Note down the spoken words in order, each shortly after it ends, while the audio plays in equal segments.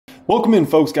Welcome in,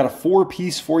 folks. Got a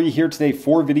four-piece for you here today.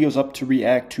 4 videos up to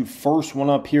react to. First one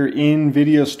up here,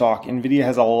 NVIDIA stock. NVIDIA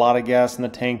has a lot of gas in the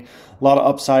tank, a lot of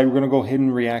upside. We're going to go ahead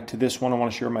and react to this one. I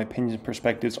want to share my opinions and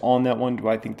perspectives on that one. Do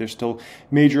I think there's still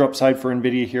major upside for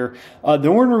NVIDIA here?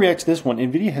 Then we're going to react to this one.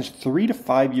 NVIDIA has 3 to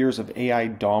 5 years of AI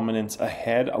dominance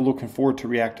ahead. I'm looking forward to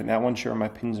reacting to that one, share my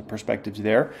opinions and perspectives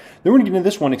there. Then we're going to get into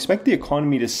this one. Expect the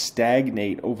economy to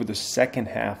stagnate over the second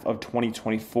half of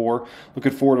 2024.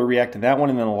 Looking forward to reacting to that one.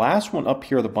 And then the last one up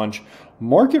here of the bunch,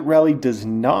 market rally does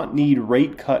not need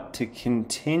rate cut to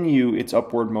continue its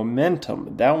upward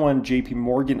momentum. That one, JP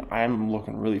Morgan, I'm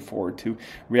looking really forward to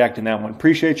reacting to that one.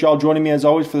 Appreciate y'all joining me as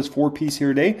always for this 4-piece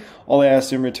here today. All I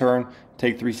ask in return,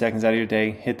 take 3 seconds out of your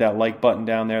day, hit that like button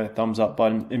down there, the thumbs up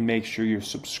button, and make sure you're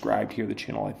subscribed here to the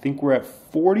channel. I think we're at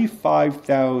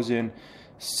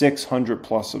 45,600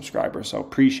 plus subscribers. So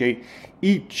appreciate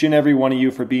each and every one of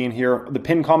you for being here. The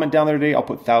pinned comment down there today, I'll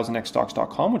put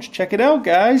 1000xstocks.com, which check it out,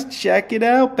 guys. Check it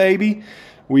out, baby.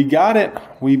 We got it.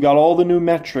 We've got all the new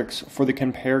metrics for the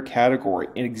compare category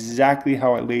and exactly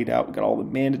how I laid out. We got all the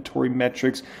mandatory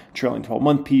metrics, trailing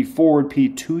 12-month P, forward P,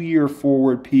 2-year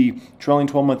forward P, trailing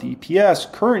 12-month EPS,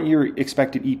 current year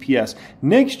expected EPS,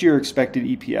 next year expected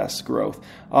EPS growth.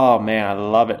 Oh, man, I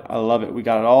love it. I love it. We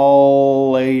got it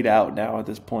all laid out now at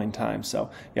this point in time. So,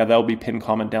 yeah, that'll be pinned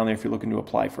comment down there if you're looking to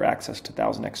apply for access to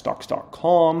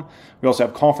 1000xstocks.com. We also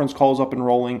have conference calls up and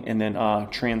rolling and then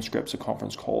transcripts of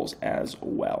conference calls as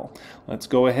well. Let's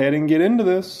go ahead and get into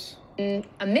this.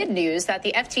 Amid news that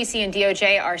the FTC and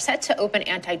DOJ are set to open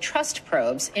antitrust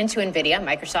probes into NVIDIA,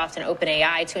 Microsoft, and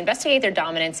OpenAI to investigate their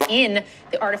dominance in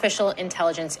the artificial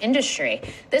intelligence industry.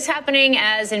 This happening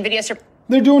as NVIDIA...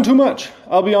 They're doing too much.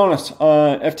 I'll be honest.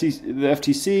 The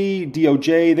FTC,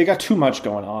 DOJ, they got too much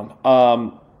going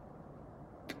on.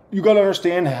 You got to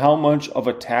understand how much of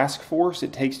a task force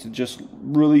it takes to just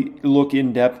really look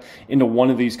in depth into one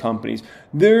of these companies.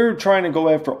 They're trying to go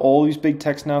after all these big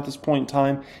techs now at this point in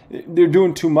time. They're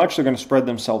doing too much. They're going to spread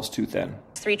themselves too thin.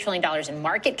 $3 trillion in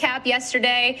market cap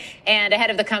yesterday, and ahead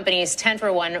of the company's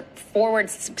 10-for-1 forward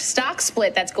stock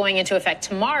split that's going into effect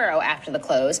tomorrow after the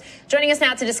close. Joining us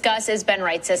now to discuss is Ben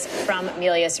Reitzes from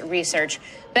Melius Research.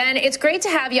 Ben, it's great to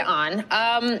have you on.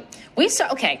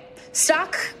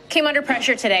 Stock came under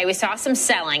pressure today. We saw some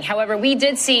selling. However, we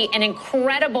did see an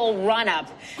incredible run-up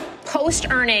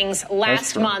post-earnings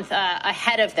last month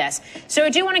ahead of this. So I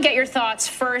do want to get your thoughts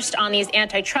first on these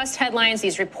antitrust headlines,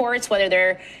 these reports, whether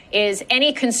there is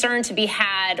any concern to be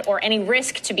had or any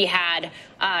risk to be had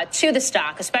to the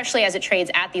stock, especially as it trades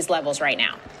at these levels right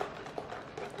now.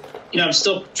 You know, I'm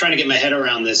still trying to get my head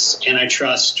around this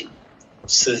antitrust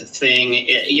thing.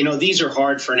 You know, these are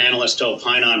hard for an analyst to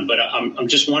opine on, but I'm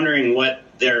just wondering what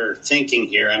they're thinking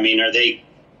here. I mean, are they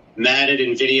mad at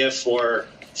NVIDIA for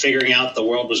figuring out the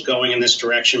world was going in this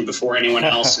direction before anyone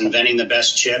else, inventing the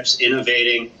best chips,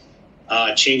 innovating,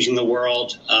 changing the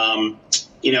world?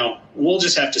 You know, we'll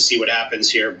just have to see what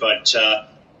happens here. But,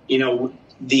 you know,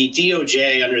 the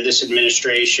DOJ under this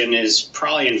administration is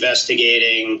probably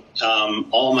investigating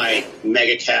all my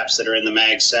mega caps that are in the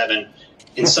Mag 7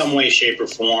 in some way, shape, or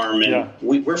form. And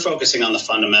we're focusing on the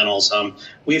fundamentals.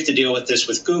 We have to deal with this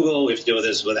with Google. We have to deal with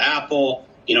this with Apple,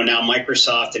 you know, now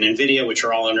Microsoft and NVIDIA, which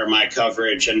are all under my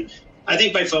coverage. And I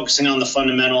think by focusing on the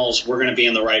fundamentals, we're going to be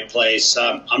in the right place.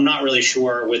 I'm not really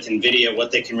sure with NVIDIA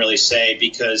what they can really say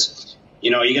because,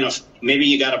 you know, maybe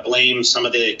you got to blame some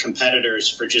of the competitors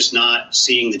for just not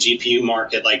seeing the GPU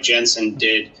market like Jensen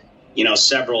did, you know,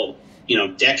 several,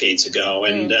 decades ago.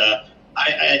 And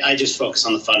I just focus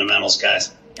on the fundamentals,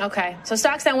 guys. Okay. So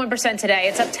stock's down 1% today.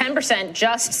 It's up 10%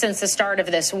 just since the start of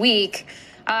this week.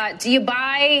 Do you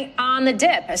buy on the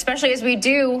dip, especially as we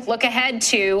do look ahead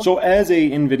to... So as a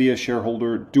NVIDIA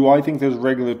shareholder, do I think there's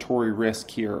regulatory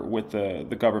risk here with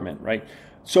the government, right?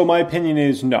 So my opinion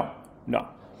is no.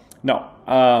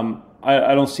 I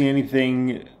don't see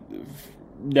anything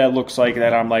that looks like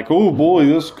that. I'm like, oh boy,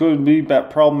 this could be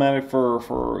problematic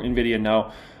for NVIDIA.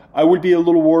 No. I would be a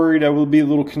little worried. I would be a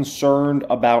little concerned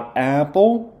about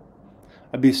Apple.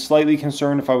 I'd be slightly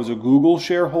concerned if I was a Google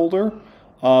shareholder.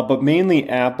 But mainly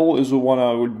Apple is the one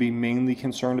I would be mainly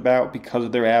concerned about because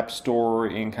of their app store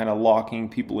and kind of locking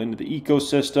people into the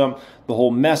ecosystem. The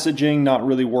whole messaging not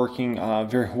really working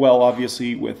very well,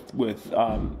 obviously, with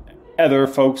other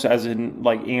folks, as in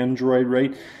like Android,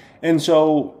 right? And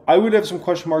so I would have some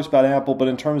question marks about Apple, but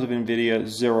in terms of NVIDIA,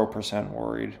 0%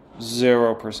 worried.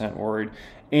 0% worried.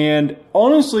 And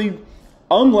honestly,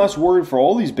 I'm less worried for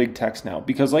all these big techs now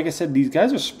because, like I said, these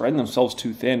guys are spreading themselves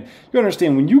too thin. You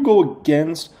understand, when you go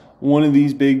against one of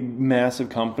these big, massive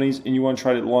companies and you want to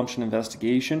try to launch an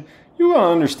investigation, you got to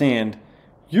understand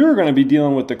you're going to be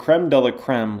dealing with the creme de la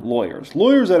creme lawyers.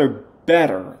 Lawyers that are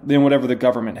better than whatever the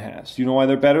government has. Do you know why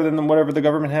they're better than whatever the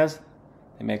government has?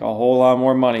 They make a whole lot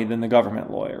more money than the government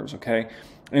lawyers, okay?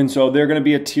 And so they're going to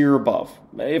be a tier above,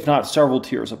 if not several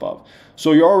tiers above.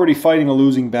 So you're already fighting a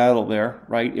losing battle there,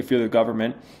 right, if you're the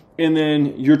government. And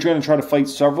then you're going to try to fight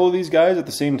several of these guys at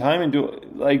the same time and do,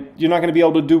 like, you're not going to be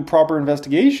able to do proper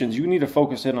investigations. You need to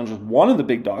focus in on just one of the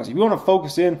big dogs. If you want to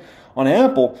focus in on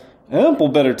Apple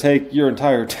better take your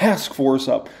entire task force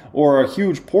up, or a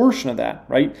huge portion of that,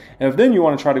 right? And if then you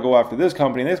want to try to go after this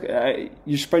company,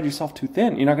 you spread yourself too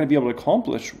thin. You're not going to be able to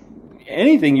accomplish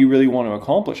anything you really want to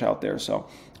accomplish out there. So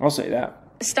I'll say that.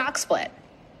 Stock split.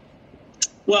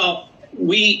 Well,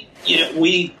 we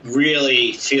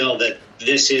really feel that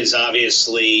this is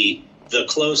obviously the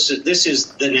closest. This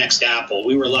is the next Apple.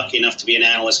 We were lucky enough to be an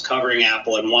analyst covering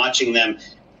Apple and watching them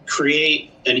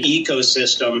create an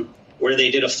ecosystem where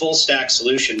they did a full stack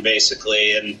solution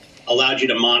basically and allowed you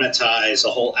to monetize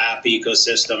a whole app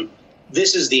ecosystem.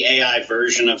 This is the AI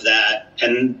version of that,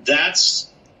 and that's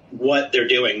what they're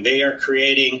doing. They are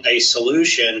creating a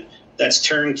solution that's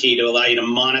turnkey to allow you to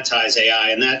monetize AI,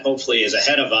 and that hopefully is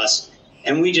ahead of us.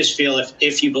 And we just feel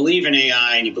if you believe in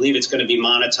AI and you believe it's going to be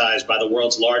monetized by the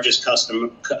world's largest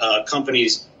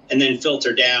companies and then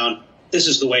filter down, this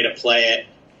is the way to play it.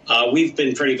 We've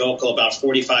been pretty vocal about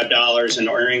 $45 and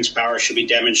earnings power should be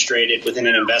demonstrated within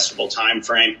an investable time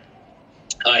frame.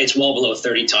 It's well below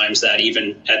 30 times that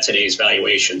even at today's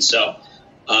valuation. So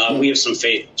we have some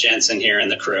faith, Jensen, here in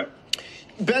the crew.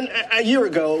 Ben, a year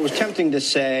ago, it was tempting to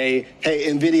say, hey,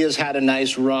 NVIDIA's had a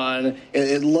nice run.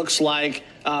 It looks like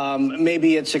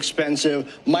maybe it's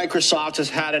expensive. Microsoft has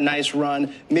had a nice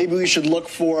run. Maybe we should look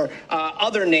for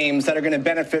other names that are going to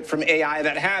benefit from AI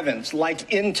that haven't, like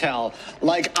Intel,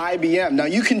 like IBM. Now,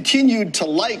 you continued to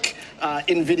like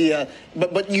NVIDIA,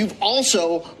 but you've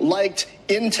also liked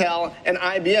Intel and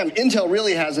IBM. Intel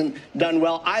really hasn't done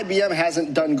well. IBM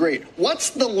hasn't done great.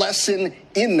 What's the lesson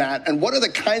in that, and what are the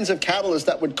kinds of catalysts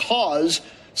that would cause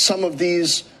some of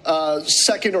these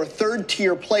second or third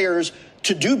tier players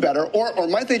to do better, or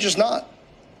might they just not?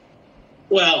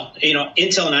 Well,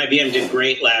 Intel and IBM did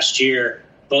great last year.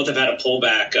 Both have had a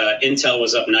pullback. Intel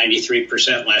was up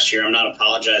 93% last year. I'm not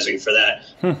apologizing for that.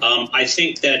 I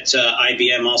think that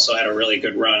IBM also had a really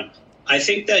good run. I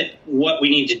think that what we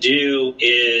need to do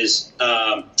is,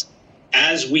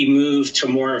 as we move to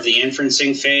more of the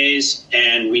inferencing phase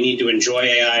and we need to enjoy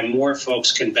AI, more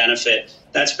folks can benefit.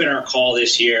 That's been our call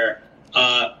this year.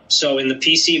 So in the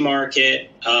PC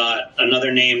market,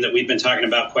 another name that we've been talking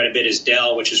about quite a bit is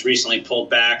Dell, which has recently pulled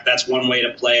back. That's one way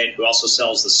to play it, who also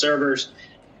sells the servers.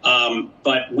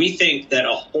 But we think that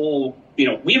we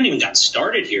haven't even gotten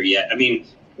started here yet. I mean,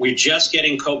 we're just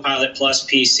getting Copilot Plus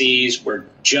PCs. We're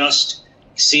just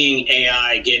seeing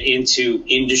AI get into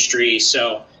industry.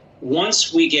 So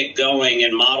once we get going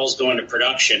and models go into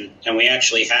production and we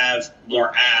actually have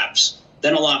more apps,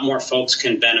 then a lot more folks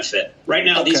can benefit. Right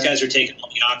now, these guys are taking all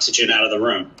the oxygen out of the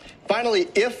room. Finally,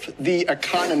 if the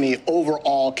economy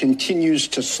overall continues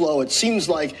to slow, it seems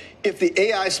like if the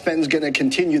AI spend is going to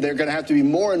continue, there are going to have to be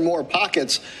more and more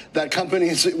pockets that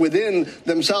companies within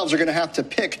themselves are going to have to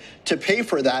pick to pay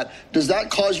for that. Does that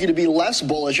cause you to be less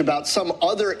bullish about some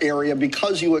other area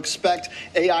because you expect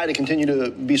AI to continue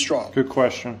to be strong? Good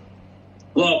question.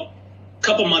 Well, a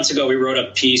couple months ago, we wrote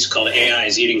a piece called AI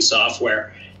is Eating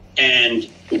Software. And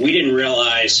we didn't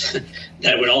realize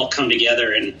that it would all come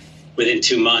together within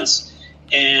 2 months.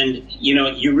 And,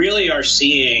 you really are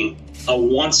seeing a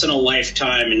once in a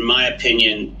lifetime, in my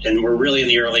opinion, and we're really in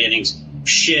the early innings,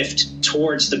 shift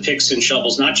towards the picks and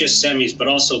shovels, not just semis, but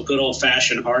also good old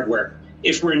fashioned hardware.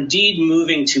 If we're indeed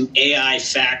moving to AI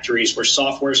factories where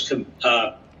software is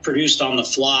produced on the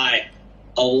fly,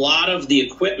 a lot of the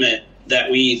equipment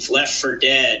that we've left for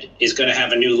dead is going to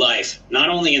have a new life, not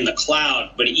only in the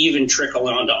cloud, but even trickle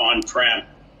onto on-prem.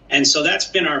 And so that's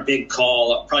been our big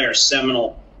call, probably our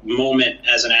seminal moment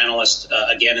as an analyst,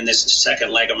 again, in this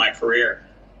second leg of my career.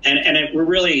 And we're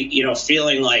really,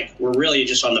 feeling like we're really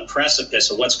just on the precipice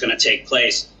of what's going to take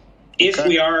place. If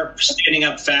we are standing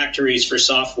up factories for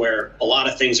software, a lot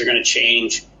of things are going to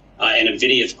change. And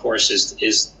NVIDIA, of course,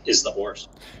 is the horse.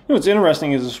 What's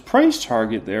interesting is this price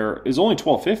target there is only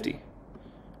 $12.50.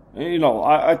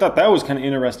 I thought that was kind of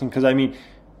interesting because,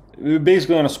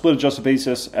 basically on a split adjusted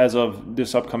basis as of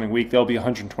this upcoming week, they'll be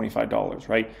 $125,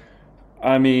 right?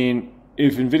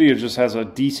 If NVIDIA just has a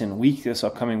decent week this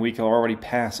upcoming week, he'll already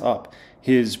pass up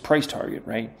his price target,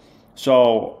 right?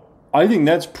 So I think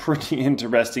that's pretty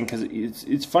interesting because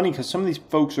it's funny because some of these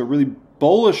folks are really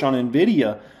bullish on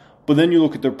NVIDIA, but then you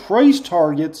look at their price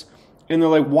targets And they're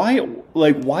like, why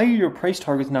are your price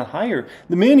targets not higher?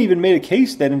 The man even made a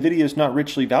case that NVIDIA is not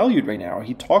richly valued right now.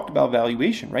 He talked about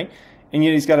valuation, right? And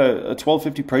yet he's got a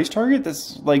 $12.50 price target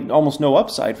that's like almost no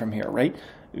upside from here, right?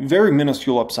 Very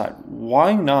minuscule upside.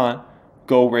 Why not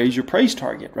go raise your price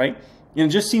target, right? And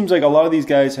it just seems like a lot of these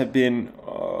guys have been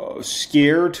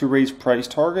scared to raise price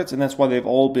targets, and that's why they've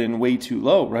all been way too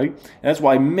low, right? And that's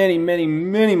why many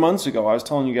months ago I was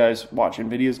telling you guys, watch,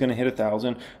 NVIDIA is going to hit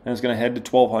 1,000, and it's going to head to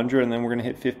 1,200, and then we're going to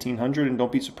hit 1,500, and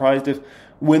don't be surprised if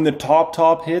when the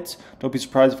top hits, don't be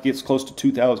surprised if it gets close to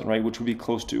 2,000, right? Which would be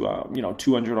close to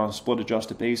 200 on a split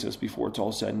adjusted basis before it's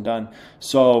all said and done.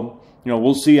 So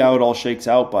we'll see how it all shakes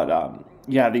out, but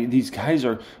yeah, these guys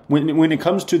are, when it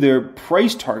comes to their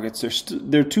price targets,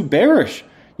 they're too bearish.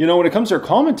 When it comes to their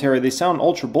commentary, they sound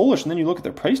ultra bullish, and then you look at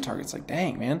their price targets, like,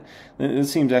 dang, man,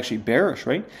 this seems actually bearish,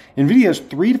 right? NVIDIA has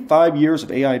 3 to 5 years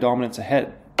of AI dominance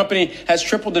ahead. The company has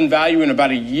tripled in value in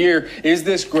about a year. Is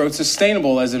this growth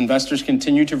sustainable as investors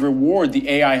continue to reward the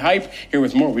AI hype? Here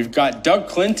with more, we've got Doug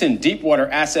Clinton, Deepwater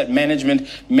Asset Management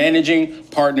managing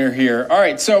partner here. All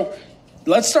right, so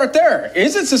let's start there.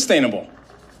 Is it sustainable?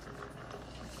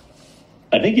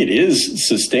 I think it is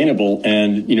sustainable,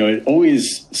 and it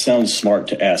always sounds smart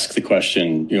to ask the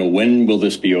question, when will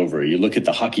this be over? You look at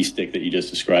the hockey stick that you just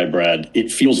described, Brad. It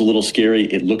feels a little scary.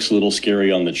 It looks a little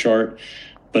scary on the chart,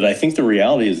 but I think the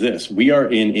reality is this: we are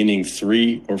in inning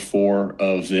 3 or 4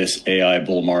 of this AI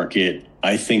bull market.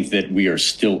 I think that we are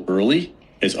still early,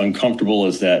 as uncomfortable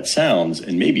as that sounds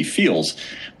and maybe feels.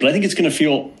 But I think it's going to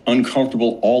feel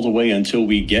uncomfortable all the way until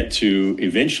we get to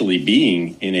eventually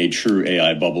being in a true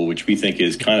AI bubble, which we think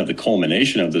is kind of the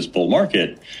culmination of this bull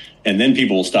market. And then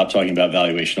people will stop talking about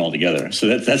valuation altogether.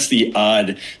 So that's the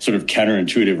odd sort of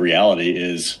counterintuitive reality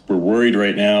is we're worried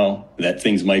right now that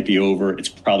things might be over. It's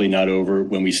probably not over.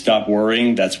 When we stop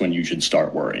worrying, that's when you should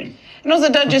start worrying. And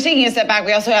also, Doug, just taking a step back,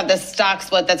 we also have the stock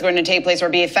split that's going to take place or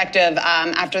be effective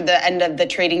after the end of the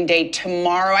trading day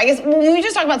tomorrow. I guess when we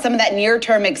just talk about some of that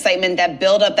near-term excitement, that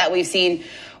buildup that we've seen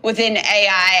within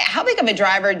AI, how big of a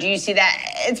driver do you see that?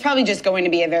 It's probably just going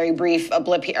to be a very brief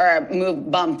blip or a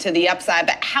bump to the upside,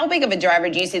 but how big of a driver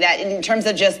do you see that in terms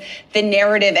of just the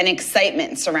narrative and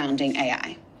excitement surrounding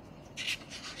AI?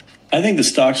 I think the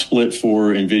stock split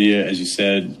for NVIDIA, as you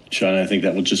said, Sean, I think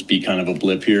that will just be kind of a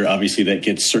blip here. Obviously, that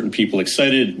gets certain people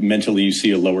excited. Mentally, you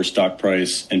see a lower stock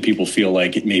price and people feel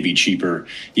like it may be cheaper,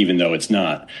 even though it's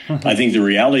not. I think the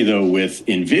reality, though, with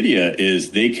NVIDIA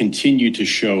is they continue to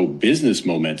show business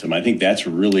momentum. I think that's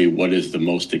really what is the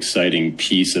most exciting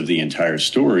piece of the entire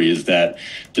story is that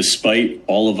despite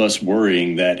all of us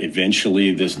worrying that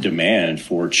eventually this demand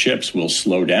for chips will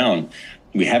slow down,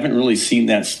 we haven't really seen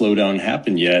that slowdown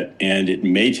happen yet, and it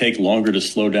may take longer to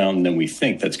slow down than we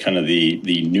think. That's kind of the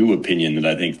new opinion that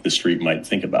I think the street might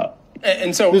think about.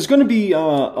 And so there's going to be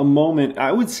a moment.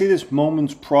 I would say this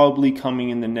moment's probably coming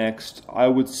in the next, I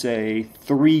would say,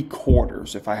 3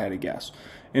 quarters, if I had to guess.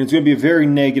 And it's going to be a very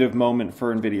negative moment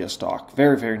for NVIDIA stock.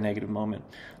 Very, very negative moment.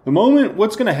 The moment,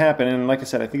 what's going to happen, and like I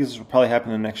said, I think this will probably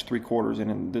happen in the next 3 quarters,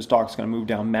 and the stock's going to move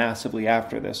down massively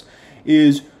after this,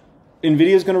 is NVIDIA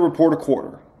is going to report a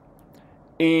quarter,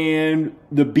 and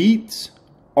the beats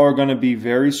are going to be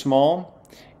very small,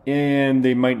 and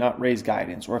they might not raise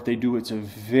guidance, or if they do, it's a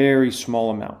very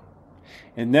small amount.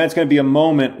 And that's going to be a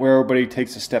moment where everybody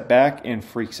takes a step back and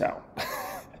freaks out.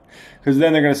 Because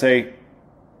then they're going to say,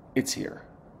 it's here.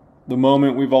 The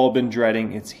moment we've all been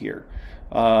dreading, it's here.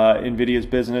 NVIDIA's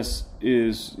business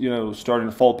is, starting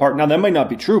to fall apart. Now, that might not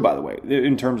be true, by the way,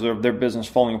 in terms of their business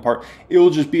falling apart. It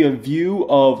will just be a view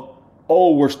of,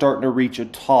 oh, we're starting to reach a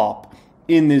top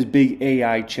in this big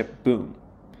AI chip boom.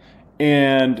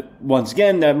 And once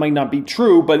again, that might not be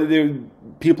true, but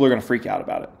people are going to freak out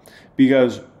about it.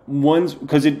 Because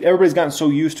everybody's gotten so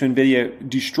used to NVIDIA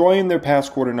destroying their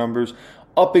past quarter numbers,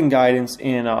 upping guidance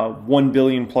in a $1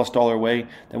 billion+ way,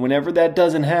 that whenever that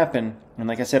doesn't happen, and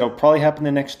like I said, it'll probably happen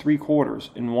the next 3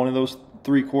 quarters, in one of those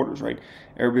 3 quarters, right?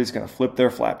 Everybody's going to flip their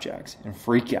flapjacks and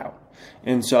freak out.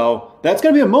 And so that's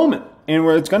going to be a moment, and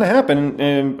where it's going to happen,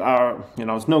 and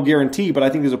it's no guarantee, but I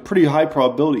think there's a pretty high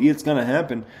probability it's going to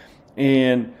happen,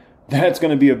 and that's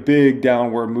going to be a big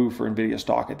downward move for NVIDIA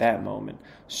stock at that moment.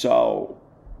 So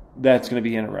that's going to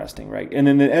be interesting, right? And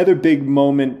then the other big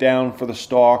moment down for the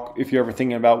stock, if you're ever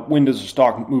thinking about when does the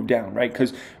stock move down, right?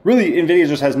 Because really, NVIDIA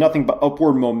just has nothing but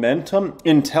upward momentum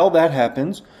until that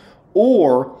happens,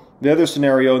 or The other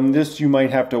scenario, and this you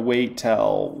might have to wait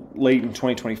till late in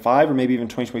 2025 or maybe even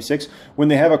 2026, when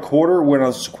they have a quarter when on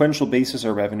a sequential basis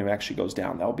our revenue actually goes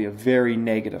down. That will be a very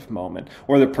negative moment.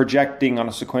 Or they're projecting on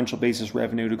a sequential basis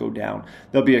revenue to go down.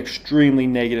 That'll be an extremely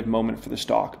negative moment for the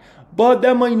stock. But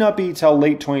that might not be till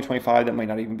late 2025. That might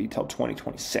not even be till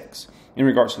 2026 in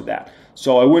regards to that.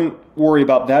 So I wouldn't worry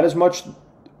about that as much.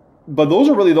 But those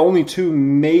are really the only two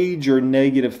major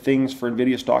negative things for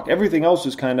NVIDIA stock. Everything else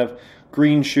is kind of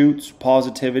green shoots,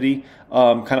 positivity,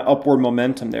 kind of upward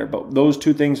momentum there. But those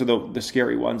two things are the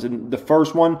scary ones. And the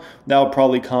first one, that'll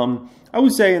probably come, I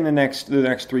would say, in the next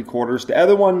 3 quarters. The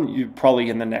other one, you probably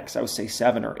in the next, I would say,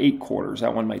 7 or 8 quarters.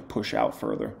 That one might push out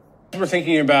further. We're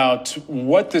thinking about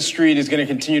what the street is going to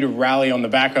continue to rally on the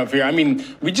back of here. I mean,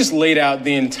 we just laid out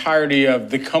the entirety of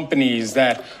the companies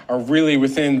that are really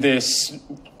within this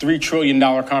 $3 trillion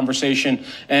conversation.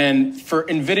 And for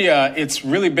NVIDIA, it's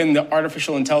really been the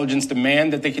artificial intelligence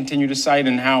demand that they continue to cite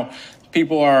and how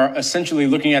people are essentially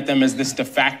looking at them as this de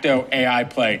facto AI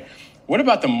play. What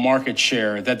about the market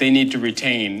share that they need to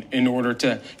retain in order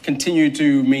to continue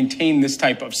to maintain this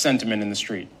type of sentiment in the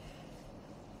street?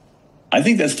 I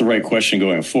think that's the right question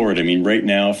going forward. I mean, right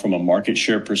now, from a market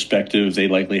share perspective, they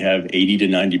likely have 80 to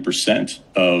 90%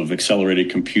 of accelerated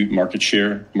compute market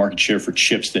share for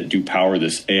chips that do power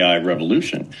this AI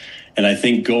revolution. And I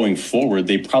think going forward,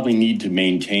 they probably need to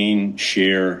maintain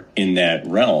share in that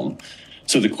realm.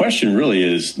 So the question really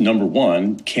is, number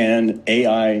one, can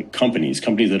AI companies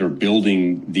that are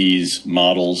building these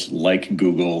models like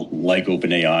Google, like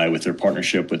OpenAI with their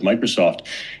partnership with Microsoft,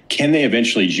 can they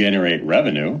eventually generate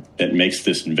revenue that makes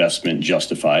this investment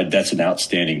justified? That's an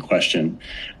outstanding question.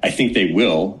 I think they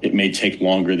will. It may take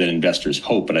longer than investors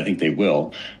hope, but I think they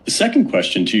will. The second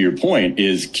question, to your point,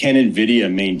 is can NVIDIA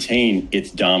maintain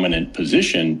its dominant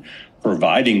position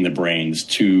providing the brains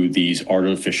to these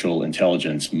artificial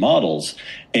intelligence models?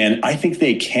 And I think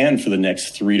they can for the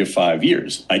next 3 to 5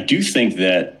 years. I do think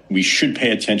that we should pay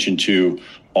attention to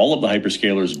all of the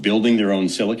hyperscalers building their own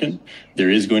silicon. There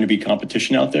is going to be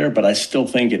competition out there, but I still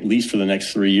think at least for the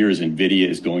next 3 years, NVIDIA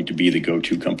is going to be the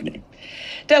go-to company.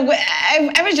 Doug,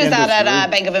 I was just out at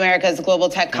Bank of America's Global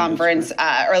Tech Conference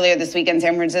earlier this week in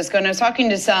San Francisco, and I was talking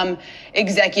to some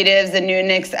executives. The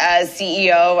Nutanix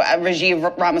CEO,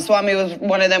 Rajiv Ramaswamy, was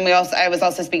one of them. I was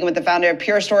also speaking with the founder of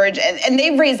Pure Storage, and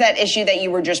they've raised that issue that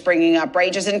you were just bringing up,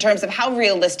 right? Just in terms of how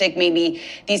realistic maybe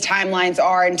these timelines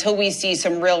are until we see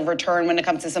some real return when it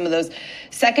comes to some of those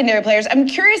secondary players. I'm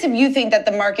curious if you think that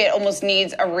the market almost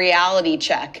needs a reality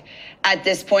check at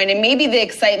this point, and maybe the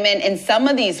excitement in some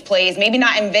of these plays, maybe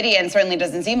not NVIDIA, and certainly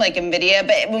doesn't seem like NVIDIA,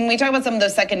 but when we talk about some of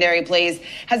those secondary plays,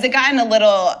 has it gotten a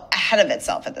little ahead of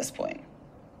itself at this point?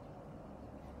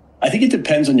 I think it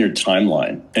depends on your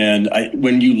timeline. And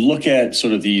when you look at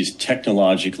sort of these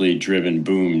technologically driven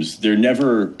booms, they're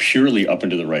never purely up and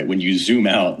to the right. When you zoom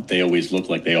out, they always look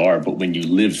like they are. But when you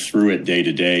live through it day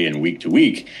to day and week to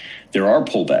week, there are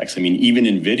pullbacks. I mean, even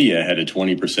NVIDIA had a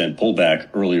 20% pullback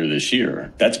earlier this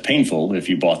year. That's painful if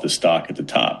you bought the stock at the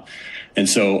top. And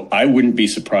so I wouldn't be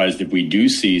surprised if we do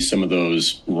see some of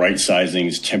those right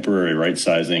sizings, temporary right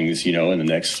sizings, in the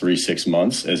next 3-6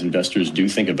 months, as investors do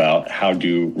think about how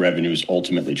do revenues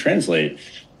ultimately translate.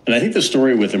 And I think the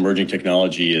story with emerging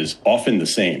technology is often the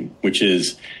same, which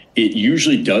is it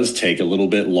usually does take a little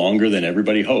bit longer than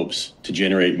everybody hopes to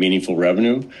generate meaningful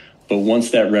revenue. But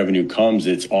once that revenue comes,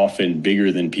 it's often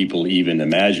bigger than people even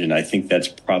imagine. I think that's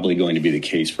probably going to be the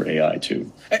case for AI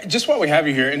too. Just while we have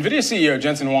you here, NVIDIA CEO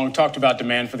Jensen Huang talked about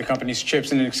demand for the company's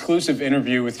chips in an exclusive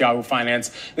interview with Yahoo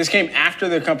Finance. This came after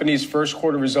the company's first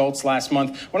quarter results last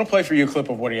month. I want to play for you a clip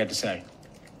of what he had to say.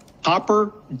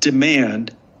 Hopper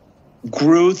demand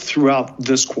grew throughout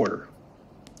this quarter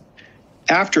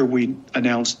after we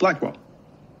announced Blackwell.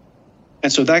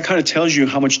 And so that kind of tells you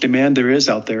how much demand there is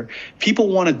out there. People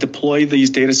want to deploy these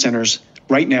data centers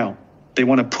right now. They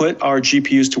want to put our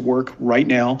GPUs to work right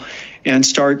now and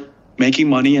start making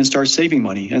money and start saving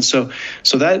money. And so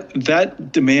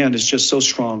that demand is just so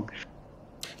strong.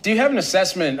 Do you have an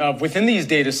assessment of within these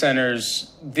data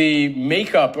centers, the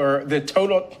makeup or the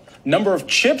total number of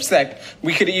chips that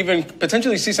we could even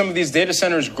potentially see some of these data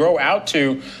centers grow out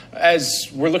to as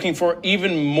we're looking for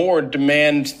even more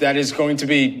demand that is going to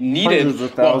be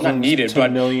needed? Well, not needed,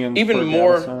 but even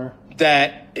more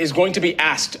that is going to be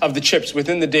asked of the chips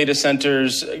within the data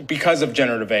centers because of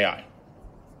generative AI.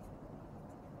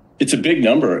 It's a big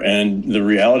number, and the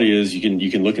reality is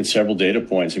you can look at several data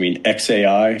points. I mean,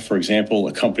 XAI, for example,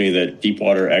 a company that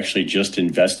Deepwater actually just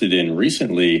invested in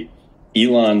recently,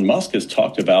 Elon Musk has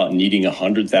talked about needing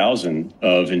 100,000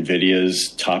 of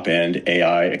NVIDIA's top-end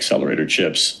AI accelerator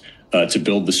chips to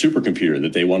build the supercomputer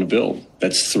that they want to build.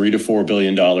 That's $3 to $4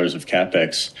 billion of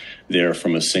CapEx there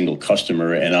from a single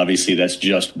customer. And obviously that's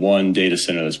just one data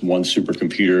center, that's one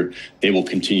supercomputer. They will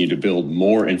continue to build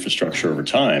more infrastructure over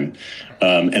time.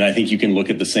 And I think you can look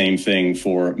at the same thing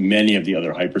for many of the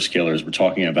other hyperscalers. We're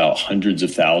talking about hundreds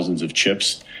of thousands of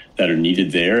chips that are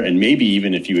needed there. And maybe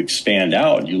even if you expand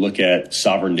out, you look at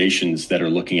sovereign nations that are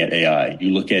looking at AI,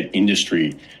 you look at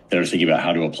industry that are thinking about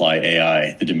how to apply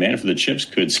AI, the demand for the chips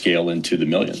could scale into the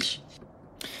millions.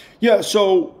 Yeah,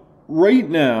 so right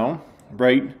now,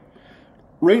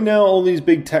 all these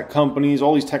big tech companies,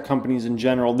 all these tech companies in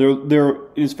general,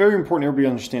 it's very important everybody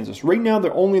understands this. Right now,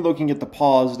 they're only looking at the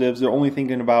positives. They're only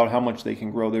thinking about how much they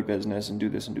can grow their business and do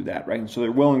this and do that, right? And so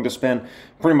they're willing to spend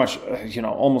pretty much,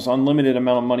 almost unlimited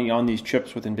amount of money on these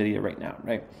chips with NVIDIA right now,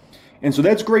 right? And so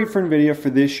that's great for NVIDIA for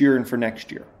this year and for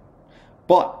next year.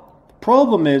 But the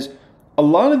problem is, a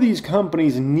lot of these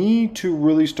companies need to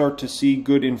really start to see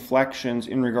good inflections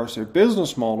in regards to their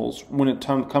business models when it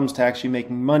comes to actually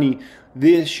making money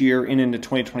this year and into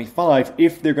 2025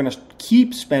 if they're going to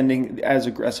keep spending as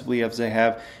aggressively as they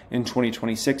have in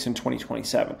 2026 and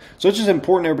 2027. So it's just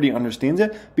important everybody understands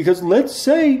it, because let's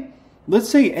say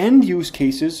end use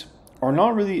cases are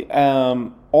not really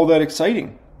all that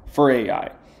exciting for AI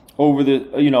over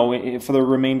the for the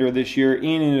remainder of this year and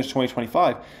into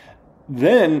 2025.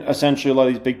 Then essentially a lot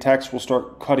of these big techs will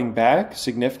start cutting back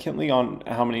significantly on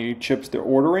how many chips they're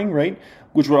ordering, right?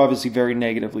 Which would obviously very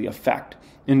negatively affect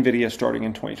NVIDIA starting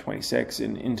in 2026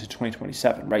 and into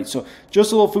 2027, right? So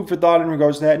just a little food for thought in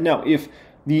regards to that. Now, if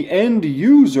the end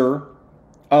user,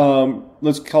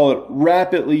 let's call it,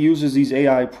 rapidly uses these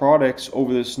AI products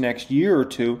over this next year or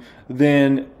two,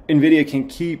 then NVIDIA can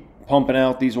keep pumping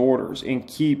out these orders and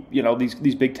keep,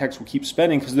 these big techs will keep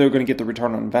spending because they're going to get the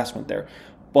return on investment there.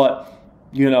 But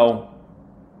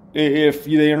if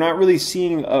they are not really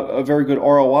seeing a very good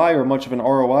ROI or much of an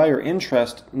ROI or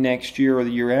interest next year or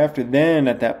the year after, then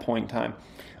at that point in time,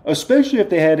 especially if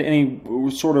they had any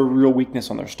sort of real weakness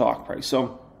on their stock price.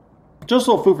 So just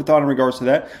a little food for thought in regards to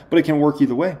that, but it can work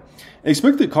either way. I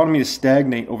expect the economy to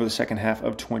stagnate over the second half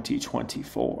of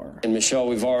 2024. And Michelle,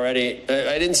 I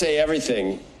didn't say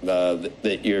everything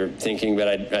that you're thinking, but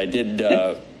I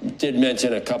did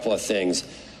mention a couple of things.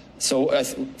 So I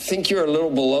think you're a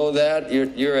little below that.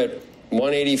 You're at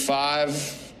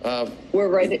 185. We're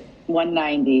right at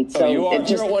 190. So you're at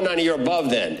 190. You're above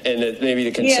then, and maybe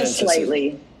the consensus. Yes,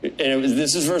 slightly. And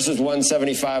this is versus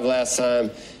 175 last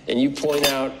time. And you point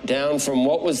out down from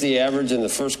what was the average in the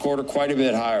first quarter, quite a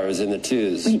bit higher. It was in the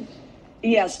twos.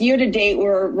 Yes, year to date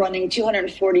we're running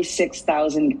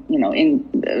 246,000,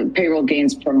 in payroll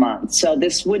gains per month. So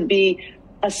this would be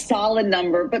a solid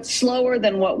number, but slower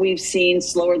than what we've seen,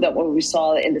 slower than what we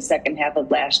saw in the second half of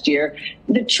last year.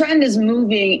 The trend is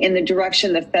moving in the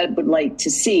direction the Fed would like to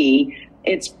see.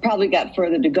 It's probably got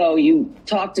further to go. You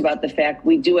talked about the fact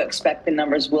we do expect the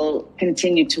numbers will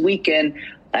continue to weaken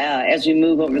as we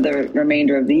move over the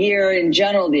remainder of the year. In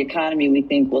general, the economy, we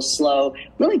think, will slow,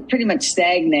 really pretty much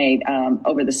stagnate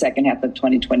over the second half of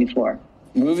 2024.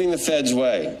 Moving the Fed's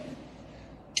way.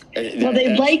 Well,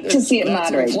 they'd like to see it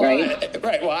moderate, right?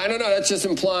 Right. Well, I don't know. That's just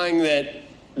implying that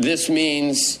this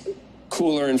means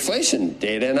cooler inflation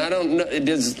data, and I don't know.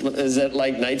 Is it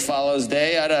like night follows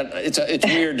day? It's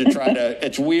weird to try to.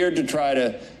 It's weird to try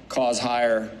to cause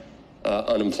higher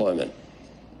unemployment.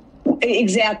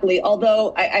 Exactly.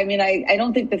 Although, I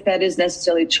don't think the Fed is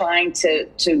necessarily trying to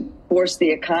force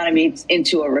the economy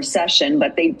into a recession,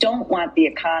 but they don't want the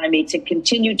economy to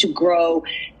continue to grow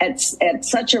at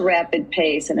such a rapid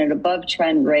pace and an above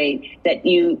trend rate that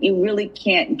you really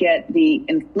can't get the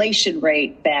inflation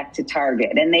rate back to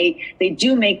target. And they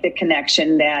do make the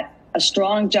connection that a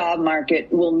strong job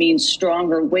market will mean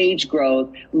stronger wage growth,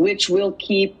 which will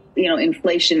keep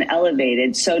inflation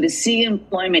elevated. So to see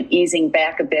employment easing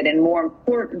back a bit, and more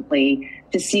importantly,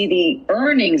 to see the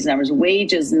earnings numbers,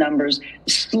 wages numbers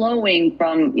slowing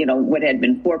from, what had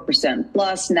been 4%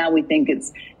 plus. Now we think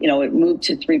it's, it moved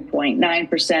to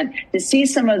 3.9%. To see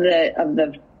some of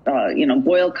the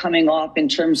boil coming off in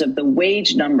terms of the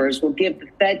wage numbers will give the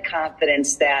Fed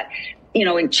confidence that,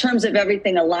 in terms of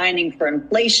everything aligning for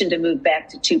inflation to move back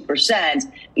to 2%,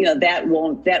 that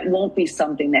won't be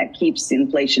something that keeps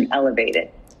inflation elevated.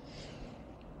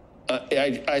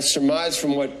 I surmise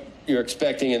from what you're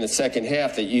expecting in the second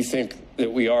half that you think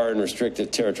that we are in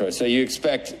restricted territory. So you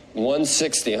expect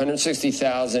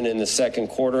 160,000 in the second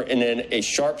quarter, and then a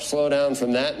sharp slowdown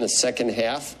from that in the second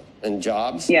half in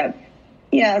jobs? Yeah.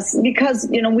 Yes, because,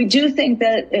 we do think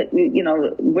that,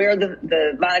 where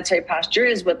the monetary posture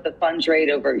is with the funds rate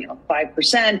over,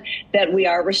 5%, that we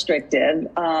are restrictive.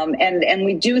 And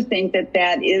we do think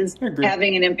that is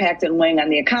having an impact and weighing on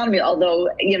the economy. Although,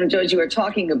 George, you were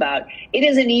talking about, it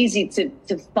isn't easy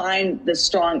to find the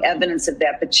strong evidence of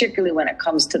that, particularly when it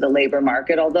comes to the labor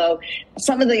market. Although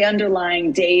some of the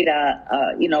underlying data,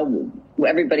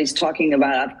 everybody's talking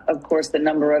about, of course, the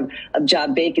number of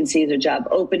job vacancies or job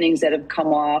openings that have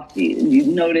come off. You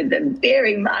noted the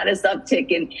very modest uptick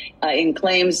in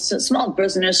claims. So small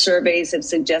business surveys have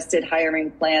suggested hiring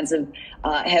plans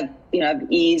have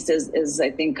eased as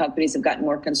I think companies have gotten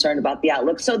more concerned about the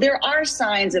outlook. So there are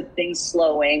signs of things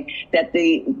slowing, that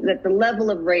the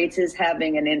level of rates is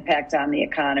having an impact on the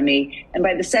economy. And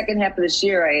by the second half of this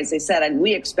year, as I said,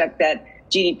 we expect that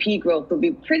GDP growth will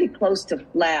be pretty close to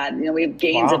flat. We have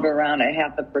gains of around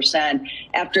 0.5%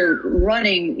 after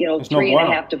running,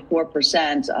 3.5% to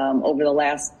 4% over the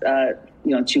last,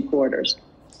 2 quarters.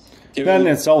 That in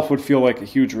itself would feel like a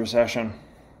huge recession.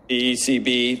 The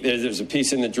ECB, there's a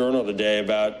piece in the Journal today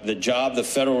about the job the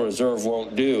Federal Reserve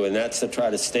won't do, and that's to try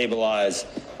to stabilize,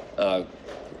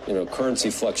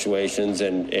 currency fluctuations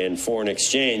and foreign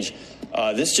exchange.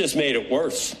 This just made it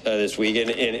worse this week.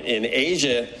 In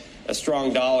Asia, a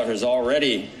strong dollar has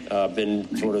already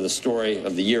been sort of the story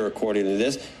of the year, according to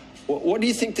this. What do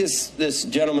you think this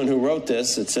gentleman who wrote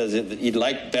this, it says that he'd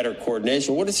like better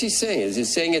coordination, what is he saying? Is he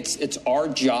saying it's our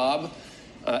job,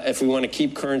 if we want to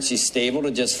keep currency stable,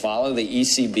 to just follow the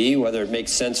ECB, whether it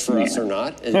makes sense for us or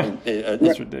not?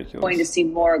 That's ridiculous. We're going to see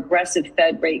more aggressive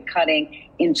Fed rate cutting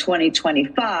in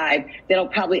 2025 that'll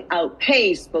probably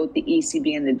outpace both the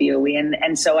ECB and the BOE.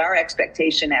 And so our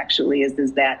expectation actually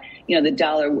is that, the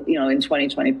dollar, in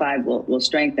 2025 will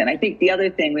strengthen. I think the other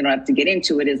thing, we don't have to get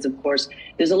into it, is, of course,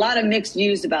 there's a lot of mixed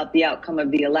views about the outcome of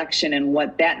the election and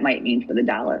what that might mean for the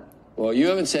dollar. Well, you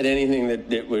haven't said anything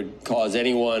that would cause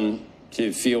anyone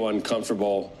to feel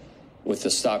uncomfortable with the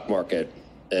stock market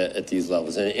at these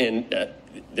levels. And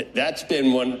that's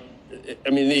been one,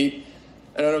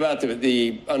 I don't know about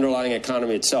the underlying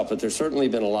economy itself, but there's certainly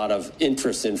been a lot of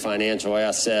interest in financial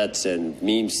assets and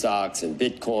meme stocks and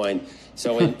Bitcoin.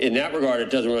 So in that regard,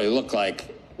 it doesn't really look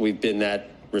like we've been that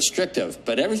restrictive.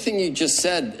 But everything you just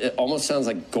said, it almost sounds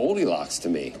like Goldilocks to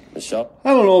me, Michelle.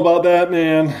 I don't know about that,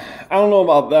 man. I don't know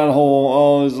about that whole,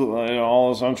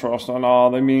 all this interest in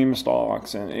all the meme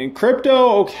stocks. And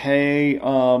crypto, okay,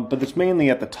 but it's mainly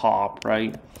at the top,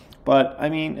 right? But,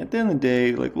 at the end of the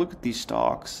day, look at these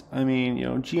stocks.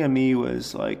 GME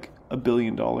was like $1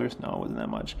 billion. No, it wasn't that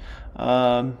much.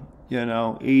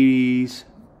 80s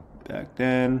back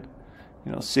then,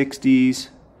 60s.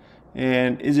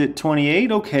 And is it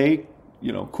 28? Okay,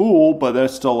 cool, but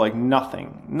that's still like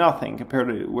nothing compared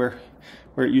to where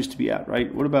it used to be at,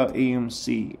 right? What about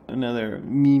AMC, another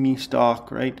meme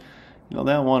stock, right?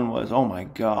 That one was, oh my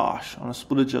gosh, on a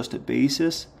split adjusted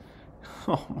basis,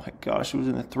 oh my gosh, it was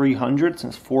in the 300s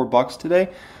and it's $4 today.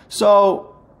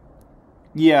 So,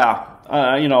 yeah,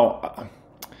 I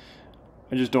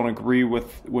just don't agree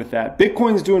with that.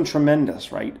 Bitcoin's doing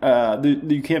tremendous, right?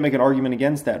 You can't make an argument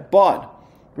against that. But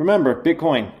remember,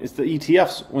 Bitcoin, it's the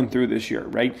ETFs went through this year,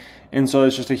 right? And so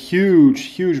it's just a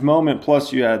huge moment.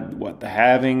 Plus you had, the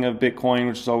halving of Bitcoin,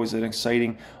 which is always an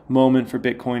exciting moment for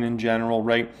Bitcoin in general,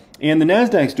 right? And the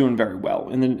NASDAQ's doing very well.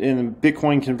 And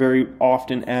Bitcoin can very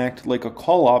often act like a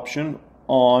call option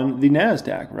on the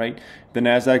NASDAQ, right? The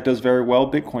NASDAQ does very well,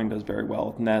 Bitcoin does very well.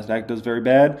 If the NASDAQ does very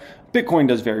bad, Bitcoin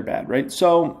does very bad, right?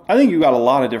 So I think you got a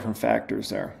lot of different factors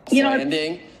there.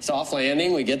 Soft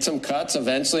landing, we get some cuts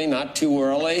eventually, not too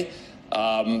early.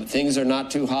 Things are not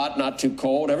too hot, not too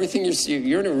cold. Everything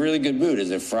you're in a really good mood.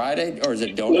 Is it Friday or is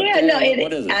it donut day?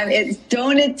 What is it? It's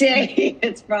donut day.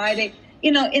 It's Friday.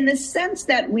 In the sense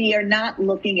that we are not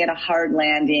looking at a hard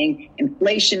landing,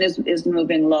 inflation is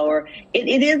moving lower.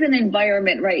 It is an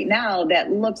environment right now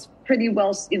that looks pretty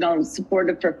well,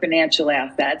 supportive for financial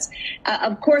assets.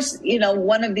 Of course,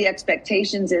 one of the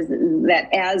expectations is that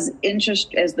as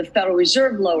the Federal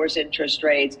Reserve lowers interest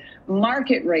rates,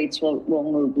 market rates will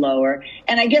move lower.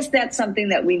 And I guess that's something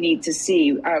that we need to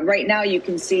see. Right now, you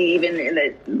can see even in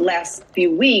the last few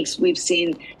weeks, we've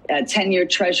seen 10-year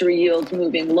Treasury yields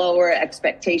moving lower,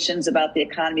 expectations about the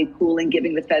economy cooling,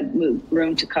 giving the Fed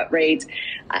room to cut rates.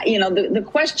 the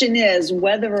question is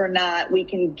whether or not we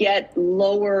can get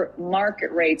lower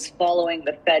market rates following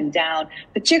the Fed down,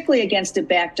 particularly against a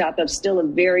backdrop of still a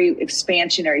very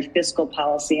expansionary fiscal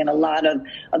policy and a lot of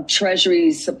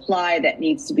Treasury supply that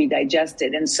needs to be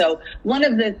digested. And so one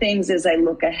of the things as I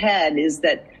look ahead is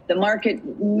that the market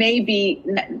may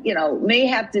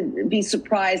have to be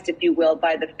surprised, if you will,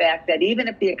 by the fact that even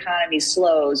if the economy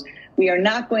slows, we are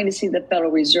not going to see the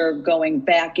Federal Reserve going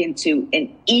back into an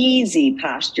easy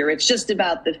posture. It's just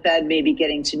about the Fed maybe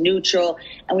getting to neutral,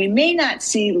 and we may not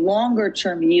see longer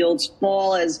term yields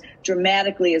fall as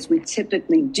dramatically as we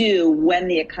typically do when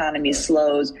the economy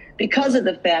slows because of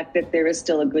the fact that there is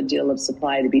still a good deal of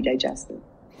supply to be digested.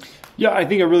 Yeah, I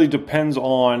think it really depends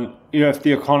on if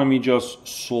the economy just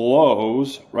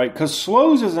slows, right? Because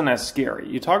slows isn't as scary.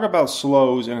 You talk about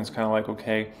slows and it's kind of like,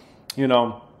 okay,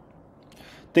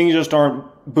 things just aren't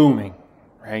booming,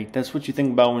 right? That's what you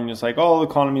think about when you're just like, oh, the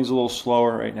economy is a little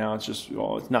slower right now. It's just,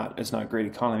 it's not a great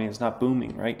economy. It's not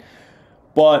booming, right?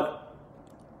 But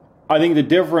I think the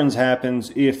difference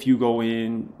happens if you go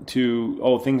into,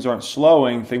 oh, things aren't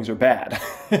slowing, things are bad,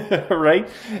 right?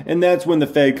 And that's when the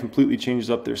Fed completely changes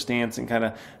up their stance and kind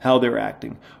of how they're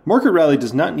acting. Market rally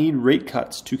does not need rate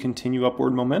cuts to continue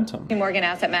upward momentum. Morgan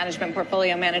Asset Management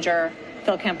Portfolio Manager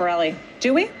Phil Camporelli.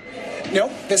 Do we?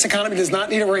 Nope, this economy does not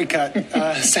need a rate cut,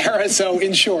 Sarah. So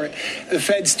in short, the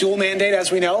Fed's dual mandate, as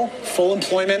we know, full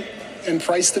employment and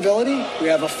price stability. We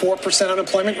have a 4%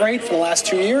 unemployment rate for the last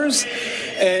 2 years,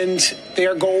 and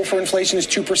their goal for inflation is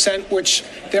 2%, which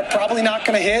they're probably not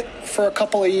going to hit for a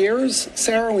couple of years.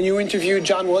 Sarah, when you interviewed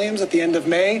John Williams at the end of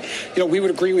May, we would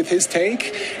agree with his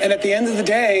take. And at the end of the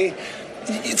day,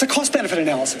 it's a cost-benefit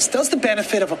analysis. Does the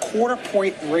benefit of a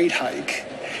quarter-point rate hike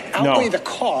outweigh the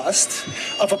cost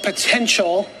of a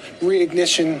potential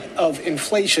reignition of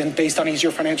inflation based on easier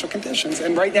financial conditions?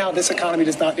 And right now, this economy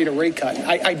does not need a rate cut.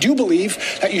 I do believe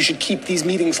that you should keep these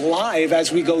meetings live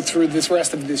as we go through this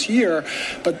rest of this year,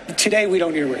 but today we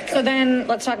don't need a rate cut. So then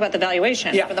let's talk about the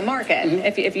valuation for the market.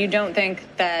 Mm-hmm. If you don't think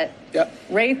that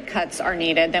rate cuts are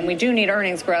needed, then we do need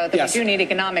earnings growth, and we do need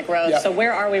economic growth. So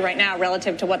where are we right now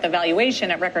relative to what the valuation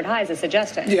at record highs is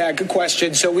suggesting? Yeah, good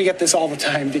question. So we get this all the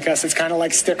time because it's kind of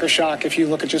like sticker shock if you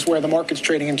look at just where the market's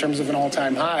trading in terms of an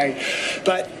all-time high.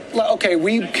 But okay,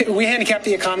 we handicap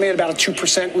the economy at about a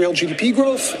 2% real GDP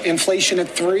growth, inflation at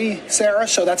 3%, Sarah.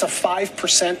 So that's a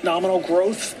 5% nominal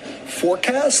growth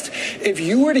forecast. If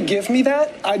you were to give me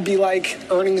that, I'd be like,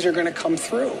 earnings are going to come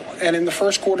through. And in the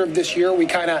first quarter of this year, we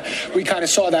kind of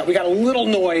saw that. We got a little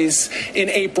noise in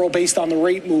April based on the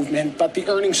rate movement, but the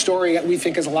earnings story we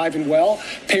think is alive and well.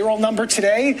 Payroll number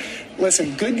today.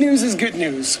 Listen, good news is good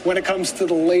news when it comes to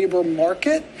the labor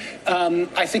market.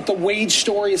 I think the wage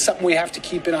story is something we have to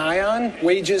keep an eye on.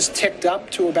 Wages ticked up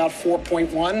to about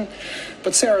 4.1.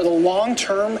 But Sarah, the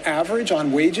long-term average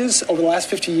on wages over the last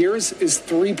 50 years is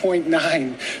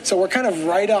 3.9. So we're kind of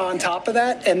right on top of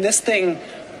that. And this thing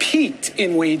peaked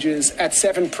in wages at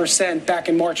 7% back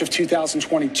in March of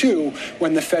 2022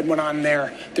 when the Fed went on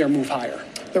their move higher.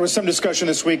 There was some discussion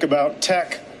this week about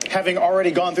tech having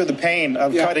already gone through the pain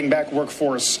of cutting back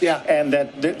workforce, and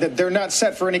that they're not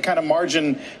set for any kind of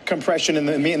margin compression in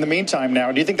the meantime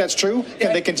now. Do you think that's true?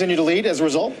 Can they continue to lead as a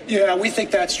result? Yeah, we think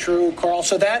that's true, Carl.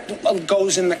 So that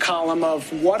goes in the column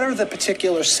of what are the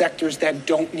particular sectors that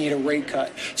don't need a rate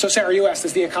cut. So, Sarah, you asked,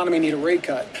 does the economy need a rate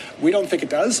cut? We don't think it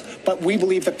does, but we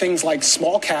believe that things like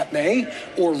small cap may,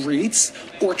 or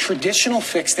REITs, or traditional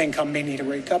fixed income may need a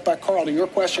rate cut. But, Carl, to your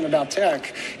question about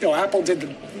tech, Apple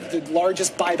did the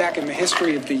largest buyback in the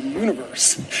history of the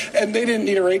universe, and they didn't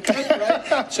need a rate cut,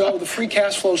 right? So the free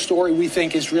cash flow story we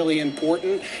think is really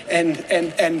important,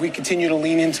 and we continue to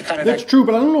lean into kind of that's true,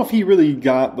 but I don't know if he really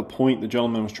got the point the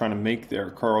gentleman was trying to make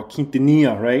there, Carl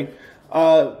Quintanilla, right?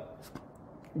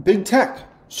 Big tech.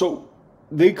 So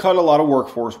they cut a lot of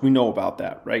workforce. We know about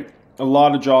that, right? A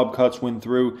lot of job cuts went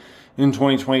through in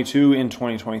 2022 and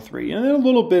 2023, and then a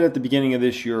little bit at the beginning of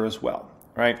this year as well,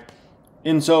 right?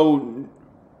 And so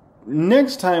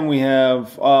next time we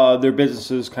have their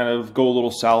businesses kind of go a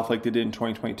little south like they did in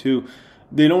 2022,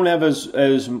 they don't have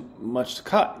as much to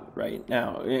cut right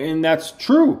now, and that's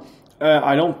true.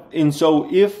 And so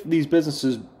if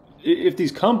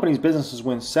these companies' businesses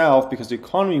went south because the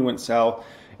economy went south,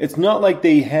 it's not like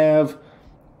they have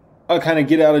a kind of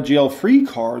get out of jail free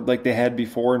card like they had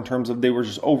before in terms of they were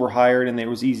just overhired and it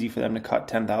was easy for them to cut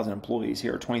 10,000 employees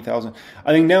here or 20,000.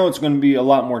 I think now it's going to be a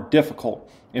lot more difficult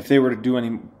if they were to do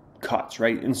any cuts,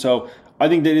 right? And so I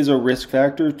think that is a risk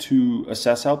factor to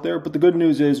assess out there. But the good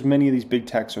news is many of these big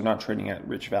techs are not trading at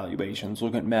rich valuations.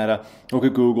 Look at Meta, look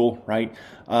at Google, right?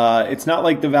 It's not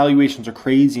like the valuations are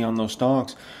crazy on those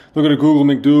stocks. Look at a Google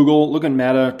McDougal, look at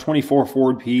Meta, 24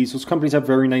 forward Ps. Those companies have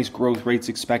very nice growth rates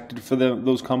expected for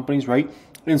those companies, right?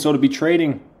 And so to be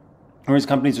trading, or these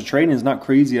companies are trading, is not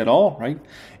crazy at all, right?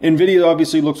 NVIDIA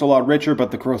obviously looks a lot richer,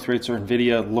 but the growth rates are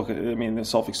NVIDIA. They're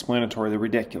self-explanatory. They're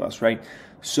ridiculous, right?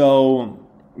 So,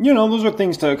 those are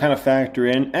things to kind of factor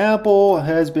in. Apple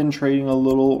has been trading a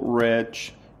little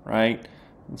rich, right?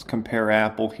 Let's compare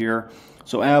Apple here.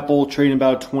 So Apple trading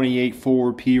about 28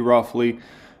 forward P roughly.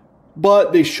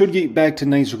 But they should get back to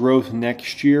nice growth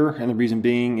next year, and the reason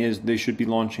being is they should be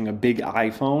launching a big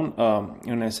iPhone.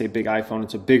 When I say big iPhone,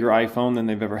 it's a bigger iPhone than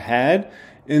they've ever had,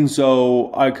 and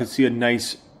so I could see a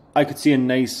nice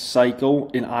cycle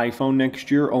in iPhone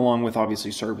next year, along with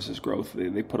obviously services growth.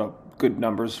 They put up good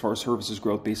numbers for services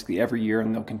growth basically every year,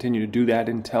 and they'll continue to do that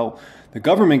until the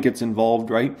government gets involved,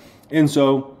 right? And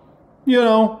so,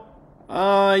 looking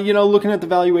at the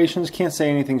valuations, can't say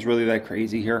anything's really that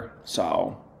crazy here.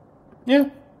 So. Yeah.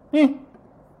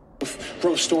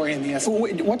 Growth story in the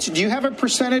S&P. Do you have a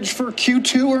percentage for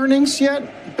Q2 earnings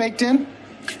yet baked in?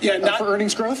 Yeah, not for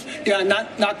earnings growth. Yeah,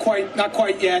 not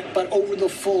quite yet. But over the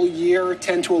full year,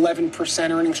 10 to 11%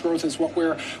 earnings growth is what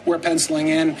we're penciling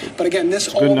in. But again,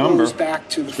 this all goes back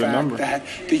to the fact that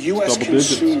the U.S.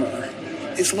 consumer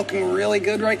is looking really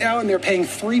good right now, and they're paying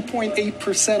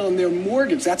 3.8% on their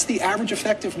mortgage. That's the average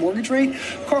effective mortgage rate.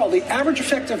 Carl, the average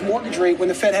effective mortgage rate when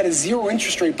the Fed had a zero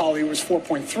interest rate policy was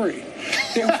 4.3.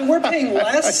 So we're paying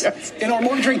less in our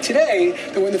mortgage rate today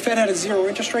than when the Fed had a zero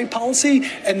interest rate policy,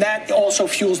 and that also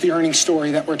fuels the earnings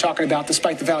story that we're talking about,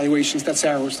 despite the valuations that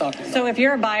Sarah was talking about. So if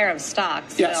you're a buyer of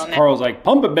stocks, yes. Carl's like,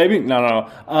 pump it, baby.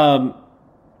 No.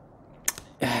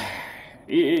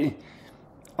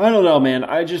 I don't know, man.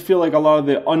 I just feel like a lot of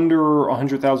the under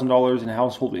 $100,000 in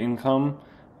household income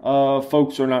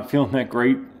folks are not feeling that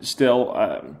great still.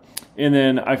 And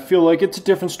then I feel like it's a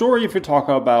different story if you're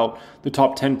talking about the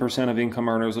top 10% of income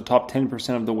earners, the top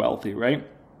 10% of the wealthy, right?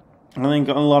 I think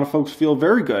a lot of folks feel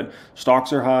very good.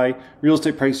 Stocks are high. Real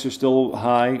estate prices are still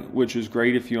high, which is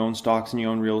great if you own stocks and you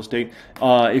own real estate.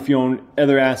 If you own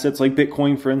other assets like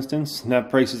Bitcoin, for instance, that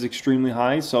price is extremely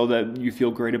high, so that you feel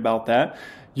great about that.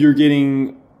 You're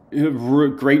getting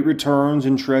great returns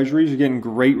in treasuries. You're getting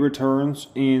great returns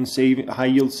in high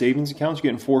yield savings accounts.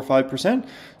 You're getting 4 or 5%.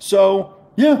 So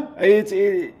yeah,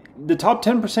 the top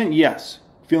 10%. Yes,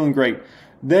 feeling great.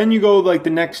 Then you go like the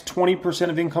next 20%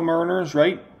 of income earners,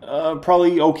 right?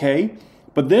 Probably okay.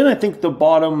 But then I think the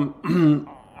bottom,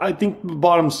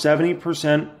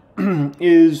 70%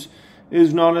 is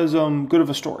not as good of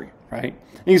a story, right?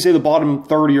 And you can say the bottom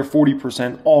 30 or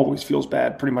 40% always feels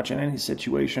bad, pretty much in any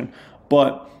situation.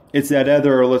 But it's that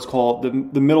other, let's call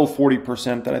it the middle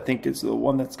 40% that I think is the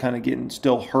one that's kind of getting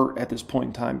still hurt at this point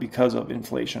in time because of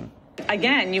inflation.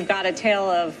 Again, you've got a tale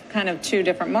of kind of two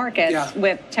different markets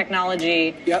with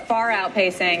technology far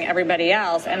outpacing everybody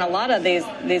else. And a lot of these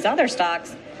other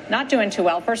stocks not doing too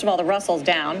well. First of all, the Russell's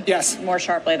down more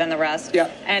sharply than the rest.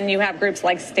 And you have groups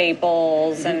like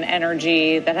Staples and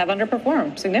Energy that have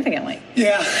underperformed significantly. So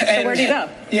where do you go?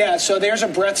 Yeah, so there's a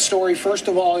breadth story. First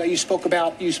of all, you spoke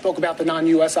about the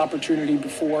non-U.S. opportunity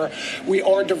before. We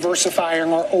are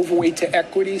diversifying our overweight to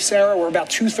equity, Sarah. We're about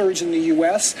 2/3 in the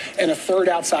U.S. and 1/3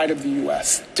 outside of the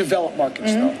U.S. Developed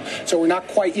markets, though. So we're not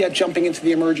quite yet jumping into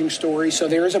the emerging story. So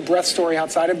there is a breadth story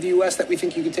outside of the U.S. that we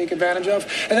think you can take advantage of.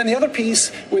 And then the other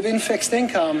piece within fixed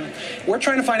income, we're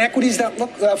trying to find equities that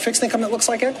look fixed income that looks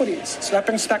like equities. So that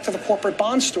brings us back to the corporate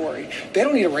bond story. They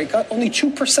don't need a rate cut. Only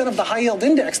 2% of the high yield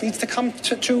index needs to come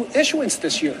to issuance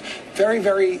this year. Very,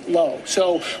 very low.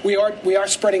 So we are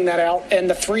spreading that out. And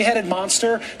the three-headed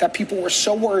monster that people were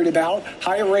so worried about,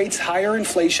 higher rates, higher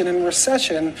inflation, and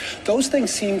recession, those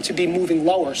things seem to be moving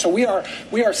lower. So we are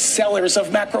sellers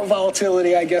of macro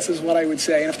volatility, I guess is what I would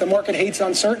say. And if the market hates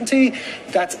uncertainty,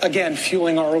 that's, again,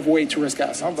 fueling our overweight to risk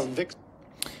assets.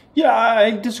 Yeah,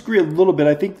 I disagree a little bit.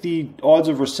 I think the odds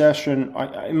of recession,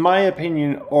 in my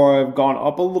opinion, have gone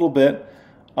up a little bit.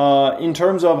 In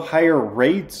terms of higher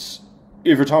rates,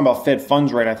 if you're talking about Fed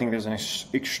funds rate, I think there's an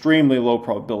extremely low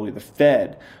probability the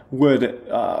Fed would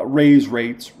raise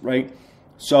rates, right?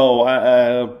 So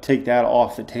I'll take that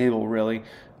off the table, really.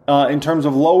 In terms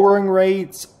of lowering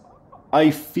rates,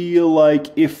 I feel like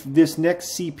if this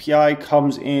next CPI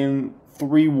comes in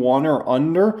 3.1 or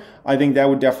under, I think that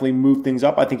would definitely move things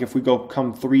up. I think if we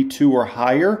come 3.2 or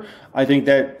higher, I think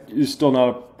that is still not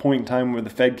a point in time where the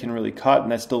Fed can really cut,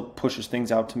 and that still pushes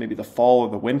things out to maybe the fall or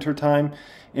the winter time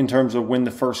in terms of when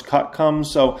the first cut comes.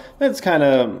 So that's kind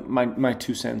of my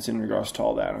 2 cents in regards to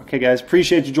all that. Okay, guys,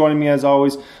 appreciate you joining me as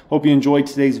always. Hope you enjoyed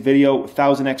today's video.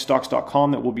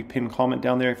 1000xstocks.com, that will be pinned comment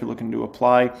down there if you're looking to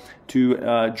apply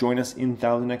to join us in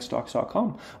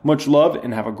 1000xstocks.com. Much love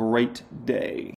and have a great day.